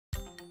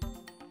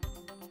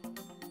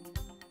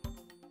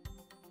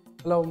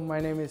Hello, my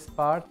name is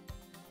Parth.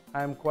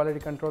 I am Quality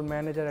Control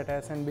Manager at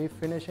S&B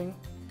Finishing.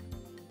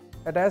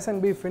 At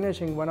S&B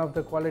Finishing, one of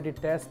the quality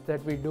tests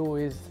that we do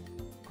is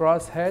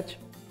Crosshatch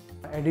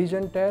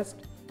Adhesion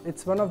test.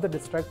 It's one of the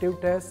destructive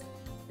tests.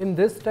 In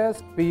this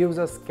test, we use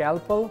a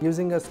scalpel.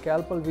 Using a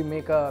scalpel, we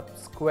make a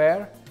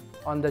square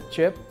on the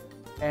chip,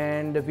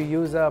 and we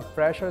use a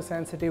pressure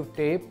sensitive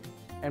tape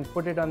and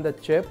put it on the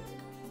chip,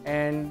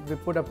 and we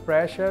put a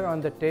pressure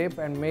on the tape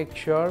and make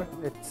sure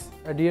it's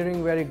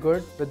adhering very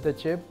good with the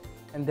chip,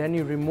 and then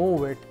you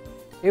remove it.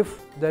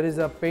 If there is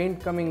a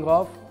paint coming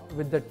off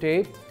with the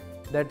tape,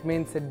 that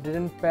means it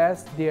didn't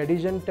pass the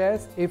adhesion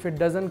test. If it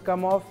doesn't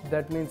come off,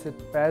 that means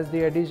it passed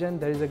the adhesion.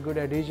 There is a good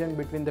adhesion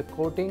between the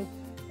coating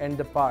and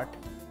the part.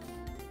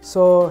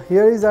 So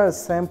here is our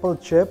sample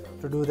chip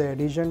to do the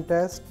adhesion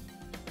test.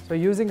 So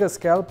using a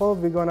scalpel,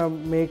 we're gonna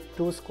make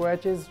two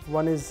scratches.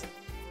 One is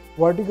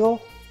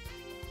vertical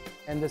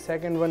and the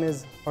second one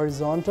is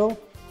horizontal.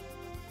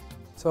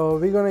 So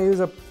we're gonna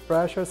use a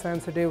pressure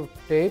sensitive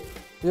tape.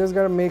 You just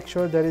gotta make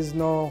sure there is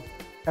no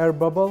air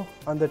bubble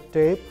on the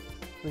tape.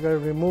 We gotta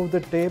remove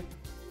the tape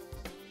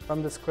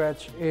from the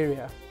scratch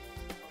area.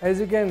 As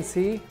you can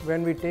see,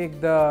 when we take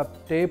the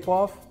tape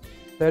off,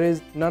 there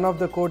is none of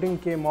the coating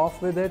came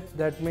off with it.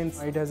 That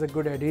means it has a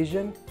good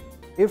adhesion.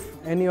 If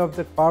any of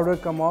the powder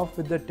come off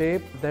with the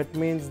tape, that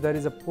means there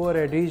is a poor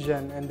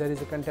adhesion and there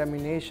is a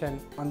contamination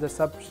on the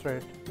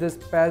substrate. This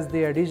passed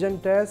the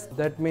adhesion test.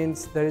 That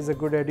means there is a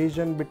good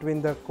adhesion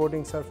between the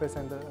coating surface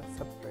and the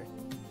substrate.